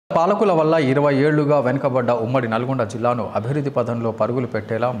పాలకుల వల్ల 20 ఏళ్లుగా వెనుకబడ్డ ఉమ్మడి నల్గొండ జిల్లాను అభివృద్ధి పథంలో పరుగులు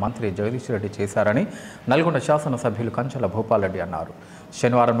పెట్టేలా మంత్రి జగదీష్ రెడ్డి చేశారని నల్గొండ శాసనసభ్యులు కంచెల భూపాల్ రెడ్డి అన్నారు.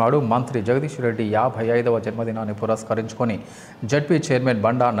 శనివారం నాడు మంత్రి జగదీష్ రెడ్డి 55వ జన్మదినాన్ని పురస్కరించుకొని జడ్పీ చైర్మన్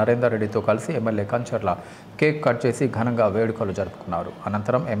బండా నరేందర్ రెడ్డితో కలిసి ఎమ్మెల్యే కంచర్ల కేక్ కట్ చేసి ఘనంగా వేడుకలు జరుపుకున్నారు.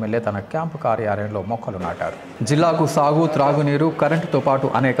 అనంతరం ఎమ్మెల్యే తన క్యాంపు కార్యాలయంలో మొక్కలు నాటారు. జిల్లాకు సాగు, త్రాగునీరు, కరెంటుతో పాటు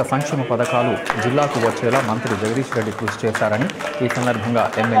అనేక సంక్షేమ పథకాలు జిల్లాకు వచ్చేలా మంత్రి జగదీష్ రెడ్డి కృషి చేశారని ఈ సందర్భంగా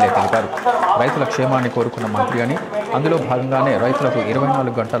ఎమ్మెల్యే తెలిపారు. రైతుల క్షేమాన్ని కోరుకున్న మంత్రి అని, అందులో భాగంగానే రైతులకు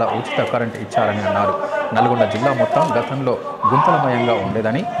 24 గంటల ఉచిత కరెంట్ ఇచ్చారని అన్నారు. నల్గొండ జిల్లా మొత్తం గతంలో గుంతలమయంగా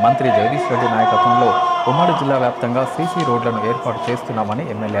ఉండేదని, మంత్రి జగదీష్ రెడ్డి నాయకత్వంలో ఉమ్మడి జిల్లా వ్యాప్తంగా సీసీ రోడ్లను ఏర్పాటు చేస్తున్నామని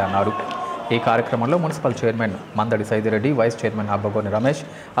ఎమ్మెల్యే అన్నారు. ఈ కార్యక్రమంలో municipal chairman Mandadi Saidireddy, vice chairman Abbagoni Ramesh,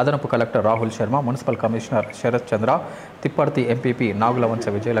 అదనపు collector Rahul Sharma, municipal commissioner Sarath చంద్ర, తిప్పర్తి ఎంపీపీ నాగులవంచ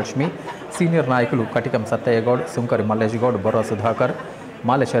విజయలక్ష్మి, సీనియర్ నాయకులు కటికం సత్తయ్యగౌడ్, సుంకరి మల్లేష్ గౌడ్, బొర్రా సుధాకర్,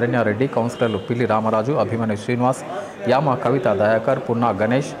 మాలె శరణ్యారెడ్డి, కౌన్సిలర్లు పిల్లి రామరాజు, అభిమన్యు శ్రీనివాస్, యామ కవిత దయాకర్, పున్నా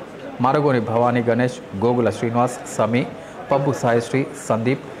గణేష్, మరగోని భవానీ గణేష్, గోగుల శ్రీనివాస్, సమీ, pub సాయశ్రీ,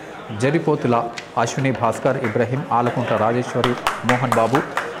 Sandeep, Jaripothula Ashwini Bhaskar, Ibrahim, Alakunta Rajeshwari, Mohan Babu,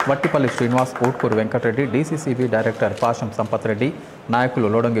 Vattipalli Srinivas, Utkur Venkatareddy, DCCB director Pasham Sampath Reddy, నాయకులు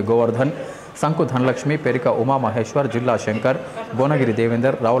లోడంగి గోవర్ధన్, సంకు ధనలక్ష్మి, పెరిక ఉమామహేశ్వర్, జిల్లా శంకర్, భువనగిరి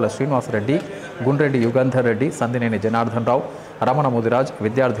దేవేందర్, రావుల శ్రీనివాసరెడ్డి, గుండ్రెడ్డి యుగంధర్ రెడ్డి, సందినేని జనార్దన్ రావు, రమణ ముదిరాజ్,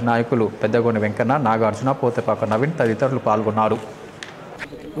 విద్యార్థి నాయకులు పెద్దగోని వెంకన్న, నాగార్జున, పోతేపాక నవీన్ తదితరులు పాల్గొన్నారు.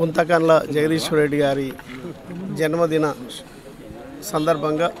 గుంతకన్ల జగదీశ్వర రెడ్డి గారి జన్మదిన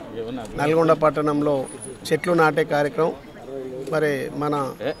సందర్భంగా నల్గొండ పట్టణంలో చెట్లు నాటే కార్యక్రమం మరి మన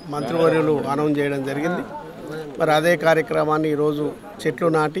మంత్రివర్యులు అనౌన్స్ చేయడం జరిగింది. మరి అదే కార్యక్రమాన్ని ఈరోజు చెట్లు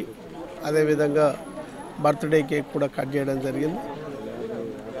నాటి అదేవిధంగా బర్త్డే కేక్ కూడా కట్ చేయడం జరిగింది.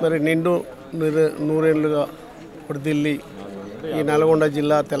 మరి నిండు నూరేళ్లుగా వర్ధిల్లి ఈ నల్గొండ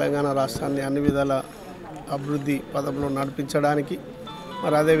జిల్లా తెలంగాణ రాష్ట్రాన్ని అన్ని విధాల అభివృద్ధి పదంలో నడిపించడానికి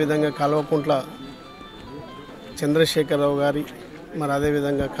మరి అదేవిధంగా కల్వకుంట్ల చంద్రశేఖరరావు గారి మరి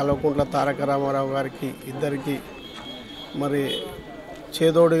అదేవిధంగా కల్వకుంట్ల తారక రామారావు గారికి ఇద్దరికి మరి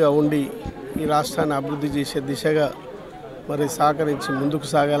చేదోడుగా ఉండి ఈ రాష్ట్రాన్ని అభివృద్ధి చేసే దిశగా మరి సహకరించి ముందుకు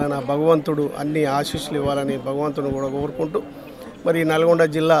సాగాలని భగవంతుడు అన్ని ఆశీస్సులు ఇవ్వాలని భగవంతుని కూడా కోరుకుంటూ మరి నల్గొండ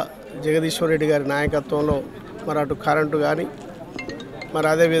జిల్లా జగదీశ్వర్ రెడ్డి గారి నాయకత్వంలో మరి అటు కరెంటు కానీ మరి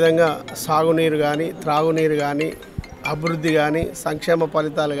అదేవిధంగా సాగునీరు కానీ త్రాగునీరు కానీ అభివృద్ధి కానీ సంక్షేమ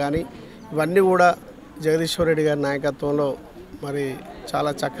ఫలితాలు కానీ ఇవన్నీ కూడా జగదీశ్వర్ రెడ్డి గారి నాయకత్వంలో మరి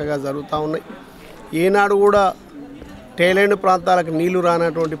చాలా చక్కగా జరుగుతూ ఉన్నాయి. ఈనాడు కూడా టేలెండ్ ప్రాంతాలకు నీళ్లు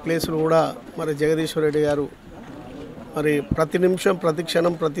రానటువంటి ప్లేసులు కూడా మరి జగదీశ్వర్ రెడ్డి గారు మరి ప్రతి నిమిషం ప్రతి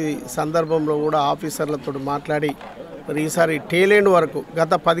క్షణం ప్రతి సందర్భంలో కూడా ఆఫీసర్లతో మాట్లాడి మరి ఈసారి టేలెండ్ వరకు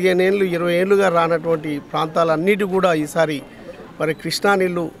గత 15 ఏళ్ళు 20 ఏళ్ళుగా రానటువంటి ప్రాంతాలన్నిటి కూడా ఈసారి మరి కృష్ణా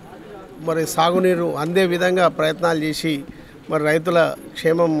నీళ్ళు మరి సాగునీరు అందే విధంగా ప్రయత్నాలు చేసి మరి రైతుల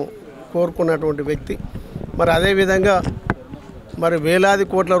క్షేమం కోరుకున్నటువంటి వ్యక్తి. మరి అదేవిధంగా మరి వేలాది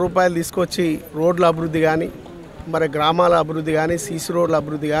కోట్ల రూపాయలు తీసుకొచ్చి రోడ్ల అభివృద్ధి కానీ మరి గ్రామాల అభివృద్ధి కానీ సీసీ రోడ్ల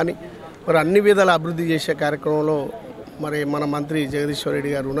అభివృద్ధి కానీ మరి అన్ని విధాల అభివృద్ధి చేసే కార్యక్రమంలో మరి మన మంత్రి జగదీశ్వర్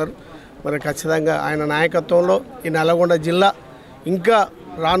రెడ్డి గారు ఉన్నారు. మరి ఖచ్చితంగా ఆయన నాయకత్వంలో ఈ నల్గొండ జిల్లా ఇంకా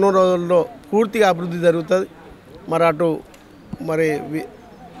రానున్న రోజుల్లో పూర్తిగా అభివృద్ధి జరుగుతుంది. మరి అటు మరి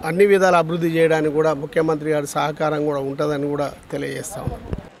అన్ని విధాల అభివృద్ధి చేయడానికి కూడా ముఖ్యమంత్రి గారి సహకారం కూడా ఉంటుందని కూడా తెలియజేస్తా ఉన్నాం.